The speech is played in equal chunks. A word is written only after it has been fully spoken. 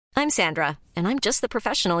I'm Sandra, and I'm just the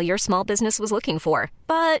professional your small business was looking for.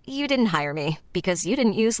 But you didn't hire me because you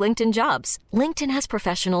didn't use LinkedIn Jobs. LinkedIn has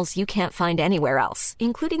professionals you can't find anywhere else,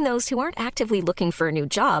 including those who aren't actively looking for a new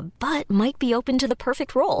job, but might be open to the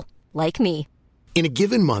perfect role, like me. In a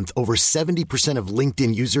given month, over 70% of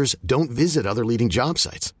LinkedIn users don't visit other leading job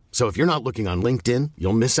sites. So if you're not looking on LinkedIn,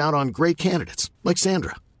 you'll miss out on great candidates like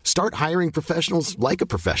Sandra. Start hiring professionals like a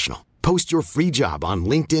professional. Post your free job on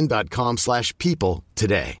linkedin.com/people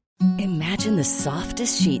today. Imagine the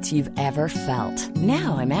softest sheets you've ever felt.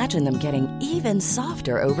 Now imagine them getting even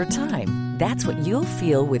softer over time. That's what you'll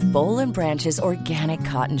feel with Boll & Branch's organic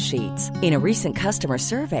cotton sheets. In a recent customer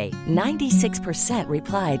survey, 96%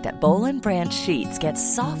 replied that Boll & Branch sheets get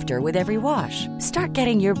softer with every wash. Start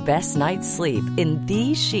getting your best night's sleep in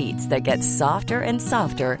these sheets that get softer and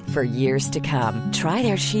softer for years to come. Try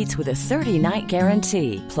their sheets with a 30-night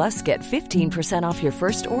guarantee. Plus, get 15% off your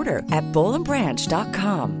first order at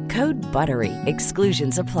bollandbranch.com. Code BUTTERY.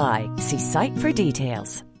 Exclusions apply. See site for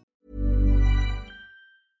details.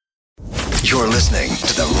 You're listening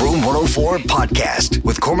to the Room 104 podcast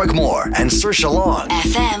with Cormac Moore and Saoirse Long.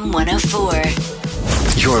 FM 104.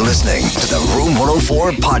 You're listening to the Room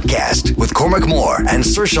 104 podcast with Cormac Moore and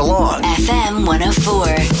Saoirse Long. FM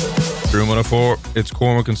 104. Room 104, it's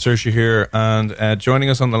Cormac and Saoirse here, and joining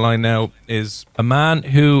us on the line now is a man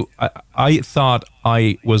who I thought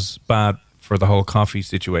I was bad for the whole coffee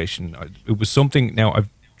situation. It was something, now I've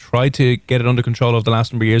tried to get it under control over the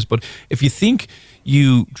last number of years, but if you think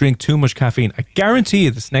you drink too much caffeine, I guarantee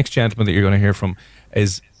you this next gentleman that you're going to hear from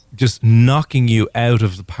is just knocking you out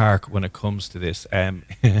of the park when it comes to this.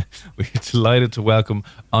 We're delighted to welcome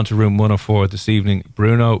onto Room 104 this evening,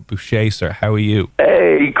 Bruno Boucher, sir. How are you?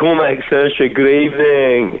 Hey, Cormac, Saoirse, good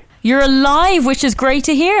evening. You're alive, which is great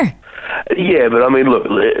to hear. Yeah, but I mean, look,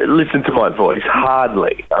 listen to my voice.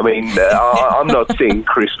 Hardly. I mean, I'm not seeing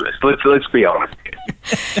Christmas. Let's be honest.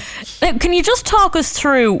 Can you just talk us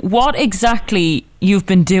through what exactly you've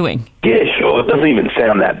been doing? Yeah, sure. It doesn't even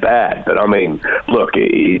sound that bad, but I mean, look,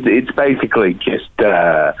 it's basically just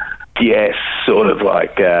sort of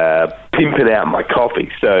like pimping out my coffee.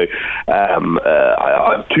 So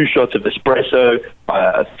I have 2 shots of espresso.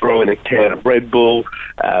 I throw in a can of Red Bull.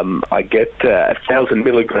 I get 1,000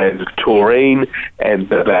 milligrams of taurine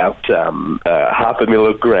and about half a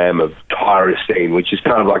milligram of tyrosine, which is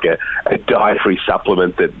kind of like a dietary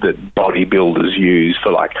supplement that bodybuilders use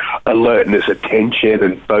for like alertness, attention,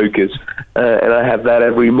 and focus. And I have that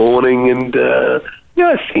every morning, and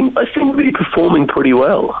yeah, I seem to be performing pretty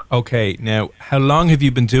well. Okay, now, how long have you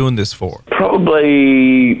been doing this for?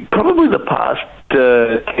 Probably the past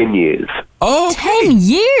 10 years. Oh, okay. 10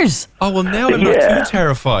 years? Oh, well, now I'm not too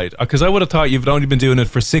terrified, because I would have thought you've only been doing it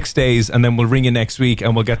for 6 days, and then we'll ring you next week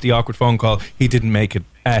and we'll get the awkward phone call. He didn't make it.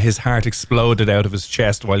 His heart exploded out of his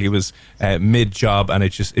chest while he was mid-job, and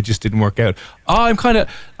it just didn't work out. Oh, I'm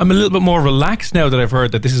a little bit more relaxed now that I've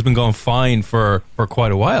heard that this has been going fine for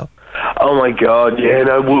quite a while. Oh my God! Yeah,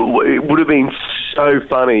 no, it would have been so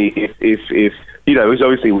funny if you know, it was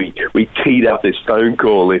obviously we teed up this phone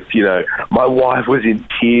call. If you know, my wife was in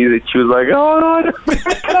tears and she was like, "Oh, I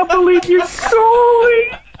can't believe you're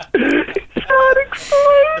calling."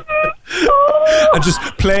 And just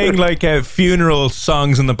playing like funeral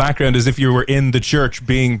songs in the background as if you were in the church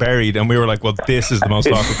being buried, and we were like, well, this is the most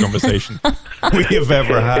awkward conversation we have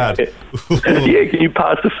ever had. Yeah, can you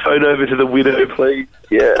pass the phone over to the widow, please?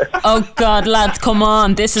 Yeah. Oh God, lads, come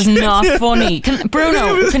on, this is not funny.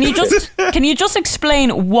 Bruno, can you just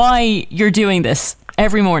explain why you're doing this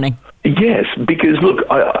every morning? Yes, because look,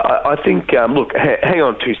 I think look, hang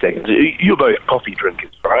on 2 seconds. You're both coffee drinkers,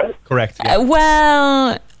 right? Correct. Yeah.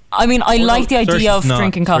 Well, I mean, I like the idea of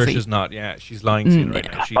drinking coffee. Saoirse's not. Yeah, she's lying to you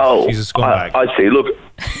right now. She's a scumbag. I see. Look,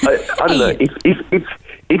 I don't know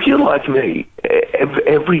if you're like me.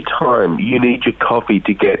 Every time you need your coffee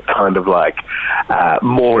to get kind of like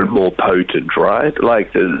more and more potent, right?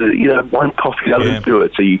 Like one coffee doesn't do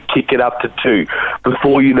it, so you kick it up to 2.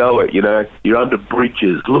 Before you know it, you're under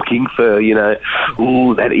bridges looking for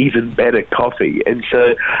that even better coffee. And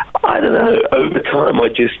so I don't know. Over time, I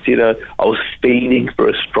just I was fiending for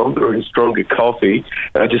a stronger and stronger coffee,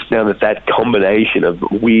 and I just found that combination of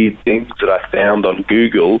weird things that I found on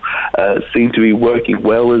Google seemed to be working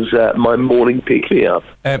well as my morning pick me up.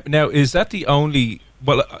 Now, is that the only?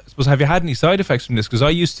 Well, I suppose, have you had any side effects from this? Because I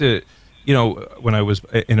used to you know, when I was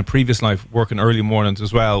in a previous life working early mornings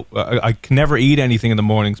as well, I can never eat anything in the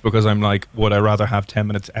mornings because I'm like, would I rather have 10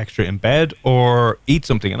 minutes extra in bed or eat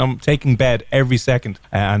something? And I'm taking bed every second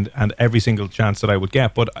and every single chance that I would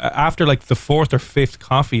get. But after like the fourth or fifth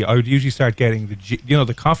coffee, I would usually start getting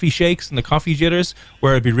the coffee shakes and the coffee jitters,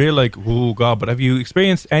 where I'd be real like, oh God. But have you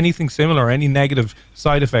experienced anything similar, any negative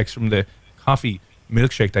side effects from the coffee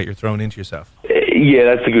milkshake that you're throwing into yourself? Yeah,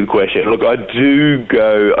 that's a good question. Look, I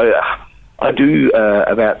do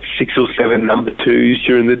about 6 or 7 number 2s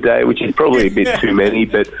during the day, which is probably a bit too many.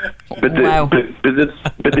 But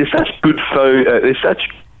there's such good phone. There's such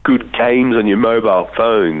good games on your mobile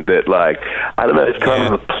phone that, like, I don't know, it's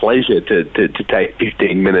kind of a pleasure to take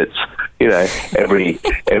 15 minutes, you know, every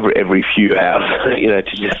few hours, you know,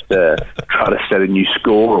 to just try to set a new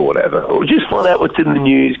score or whatever, or just find out what's in the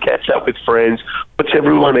news, catch up with friends, what's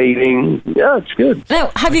everyone eating. Yeah, it's good.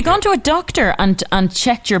 Now, have you gone to a doctor and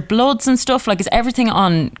checked your bloods and stuff? Like, is everything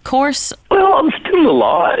on course? Well, I'm still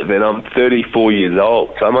alive and I'm 34 years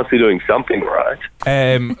old, so I must be doing something right.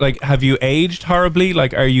 Like, have you aged horribly?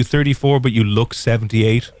 Like, are you 34 but you look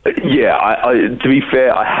 78? Yeah, I to be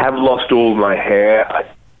fair, I have lost all my hair. I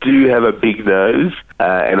do have a big nose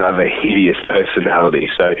and I have a hideous personality,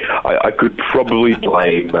 so I could probably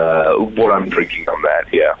blame what I'm drinking on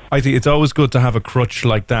that, yeah. I think it's always good to have a crutch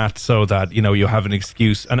like that so that, you know, you have an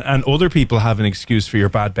excuse, and other people have an excuse for your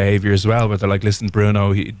bad behaviour as well, where they're like, listen,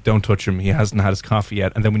 Bruno, don't touch him, he hasn't had his coffee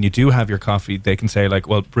yet. And then when you do have your coffee, they can say like,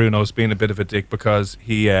 well, Bruno's being a bit of a dick because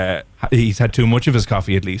he's had too much of his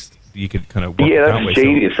coffee at least. You could kind of work it that way.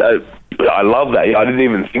 Genius. So. I love that. I didn't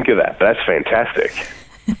even think of that, but that's fantastic.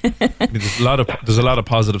 There's a lot of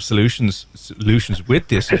positive solutions with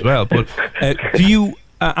this as well. But do you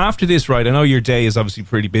after this, right? I know your day is obviously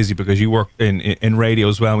pretty busy because you work in radio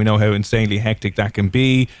as well. We know how insanely hectic that can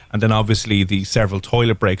be, and then obviously the several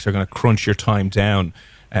toilet breaks are going to crunch your time down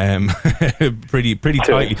pretty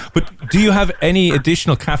tightly. But do you have any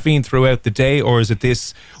additional caffeine throughout the day, or is it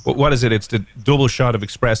this? What is it? It's the double shot of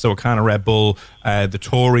espresso, a can of Red Bull, the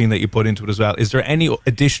taurine that you put into it as well. Is there any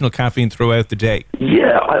additional caffeine throughout the day?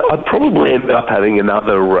 Yeah, I'd probably end up having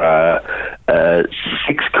another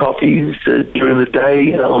 6 coffees during the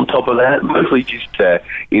day on top of that, mostly just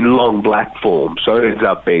in long black form. So it ends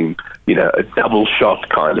up being, you know, a double shot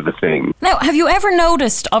kind of a thing. Now, have you ever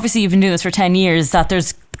noticed, obviously you've been doing this for 10 years, that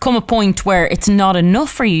there's come a point where it's not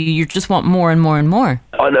enough for you, you just want more and more and more?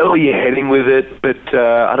 I know where you're heading with it, but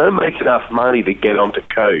I don't make enough money to get onto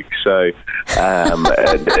Coke, so for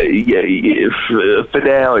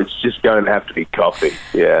now it's just going to have to be coffee,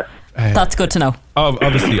 yeah. That's good to know.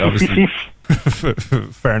 Obviously.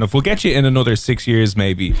 Fair enough. We'll get you in another 6 years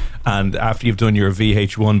maybe, and after you've done your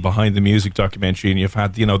VH1 Behind the Music documentary and you've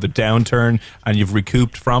had, you know, the downturn and you've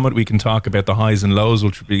recouped from it, we can talk about the highs and lows,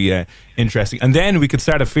 which would be interesting. And then we could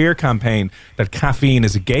start a fear campaign that caffeine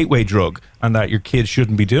is a gateway drug and that your kids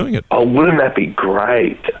shouldn't be doing it. Oh, wouldn't that be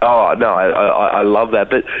great? Oh no, I love that.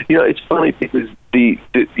 But you know, it's funny because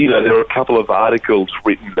there are a couple of articles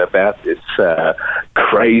written about this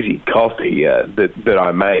crazy coffee that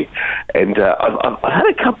I make, and I've had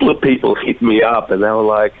a couple of people hit me up, and they were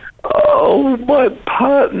like, "Oh, my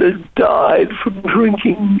partner died from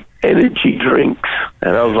drinking energy drinks,"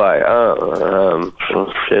 and I was like, "Oh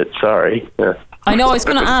shit, sorry." Yeah. I know, I was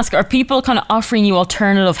going to ask, are people kind of offering you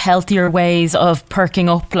alternative, healthier ways of perking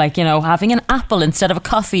up, like, you know, having an apple instead of a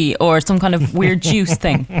coffee or some kind of weird juice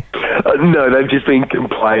thing? No, they've just been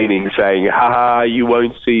complaining, saying, haha, you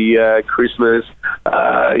won't see Christmas,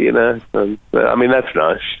 you know. I mean, that's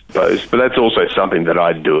nice, I suppose. But that's also something that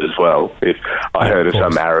I'd do as well if I heard of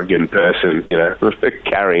some arrogant person, you know,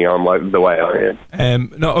 carrying on like the way I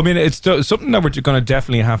am. No, I mean, it's something that we're going to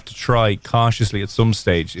definitely have to try cautiously at some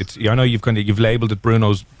stage. I know you've labelled it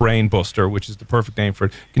Bruno's Brain Buster, which is the perfect name for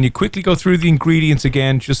it. Can you quickly go through the ingredients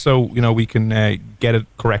again, just so, you know, we can get it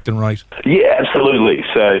correct and right? Yeah, absolutely.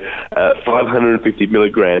 So 550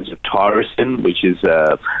 milligrams of tyrosine, which is,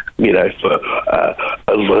 you know, for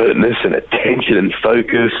alertness and attention and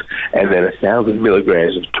focus, and then 1,000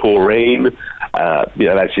 milligrams of taurine. You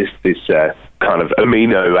know, that's just this kind of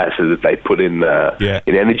amino acid that they put in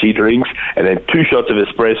energy drinks, and then 2 shots of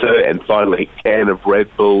espresso, and finally a can of Red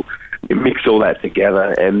Bull. You mix all that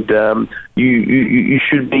together, and you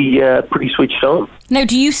should be pretty switched on. Now,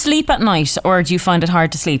 do you sleep at night, or do you find it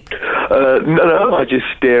hard to sleep? No, I just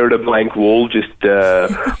stare at a blank wall, just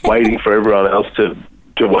waiting for everyone else to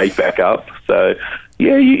wake back up. So,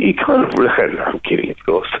 yeah, you kind of... I'm kidding, of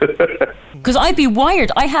course. Because I'd be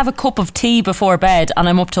wired. I have a cup of tea before bed, and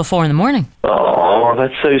I'm up till 4 a.m. Oh,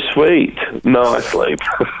 that's so sweet. No, I sleep.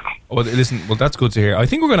 Well, listen. Well, that's good to hear. I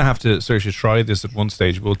think we're going to have to seriously try this at one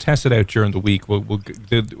stage. We'll test it out during the week. We'll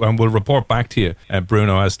report back to you,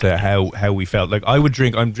 Bruno, as to how we felt. Like I'm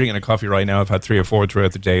drinking a coffee right now. I've had 3 or 4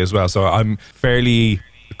 throughout the day as well, so I'm fairly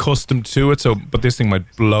accustomed to it. So, but this thing might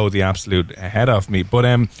blow the absolute head off me. But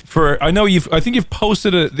I think you've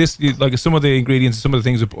posted like some of the ingredients, some of the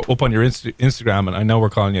things up on your Instagram, and I know we're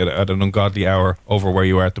calling you at an ungodly hour over where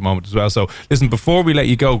you are at the moment as well. So, listen, before we let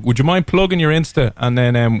you go, would you mind plugging your Insta, and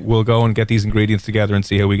then we'll go and get these ingredients together and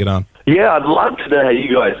see how we get on. Yeah, I'd love to know how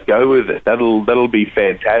you guys go with it. That'll be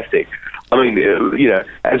fantastic. I mean,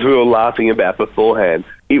 as we were laughing about beforehand,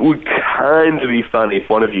 it would kind of be funny if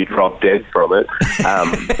one of you dropped dead from it.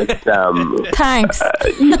 Thanks.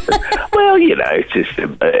 Well, it's just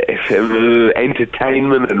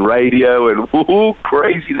entertainment and radio and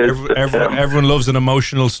craziness. Everyone loves an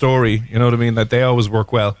emotional story. You know what I mean? That they always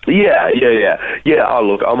work well. Yeah. Oh,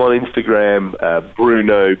 look, I'm on Instagram,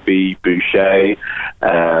 Bruno B. Boucher.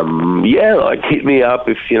 Hit me up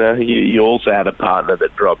if you also had a partner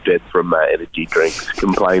that dropped dead from energy drinks.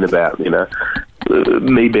 Complain about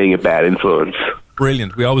me being a bad influence.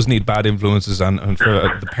 Brilliant. We always need bad influences and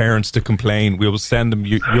for the parents to complain. We will send them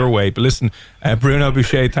your way. But listen, Bruno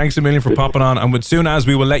Boucher, thanks a million for popping on. And as soon as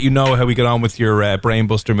we will let you know how we get on with your Brain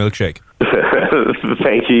Buster milkshake.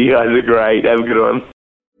 Thank you. You guys are great. Have a good one.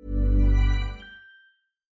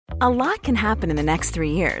 A lot can happen in the next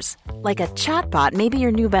 3 years. Like a chatbot may be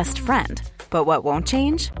your new best friend. But what won't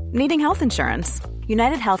change? Needing health insurance.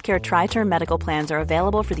 United Healthcare Tri-Term Medical Plans are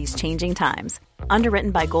available for these changing times.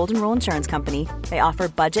 Underwritten by Golden Rule Insurance Company, they offer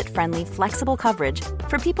budget-friendly, flexible coverage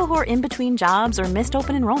for people who are in between jobs or missed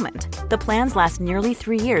open enrollment. The plans last nearly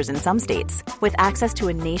 3 years in some states, with access to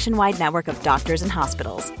a nationwide network of doctors and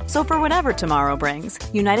hospitals. So for whatever tomorrow brings,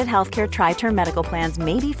 United Healthcare Tri-Term Medical Plans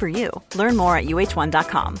may be for you. Learn more at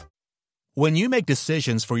uh1.com. When you make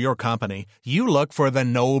decisions for your company, you look for the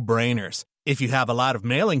no-brainers. If you have a lot of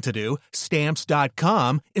mailing to do,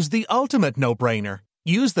 Stamps.com is the ultimate no-brainer.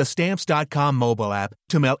 Use the Stamps.com mobile app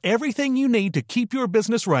to mail everything you need to keep your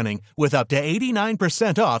business running with up to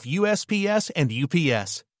 89% off USPS and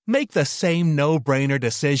UPS. Make the same no-brainer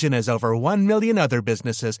decision as over 1 million other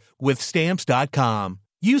businesses with Stamps.com.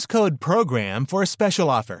 Use code PROGRAM for a special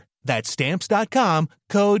offer. That's Stamps.com,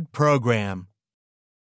 code PROGRAM.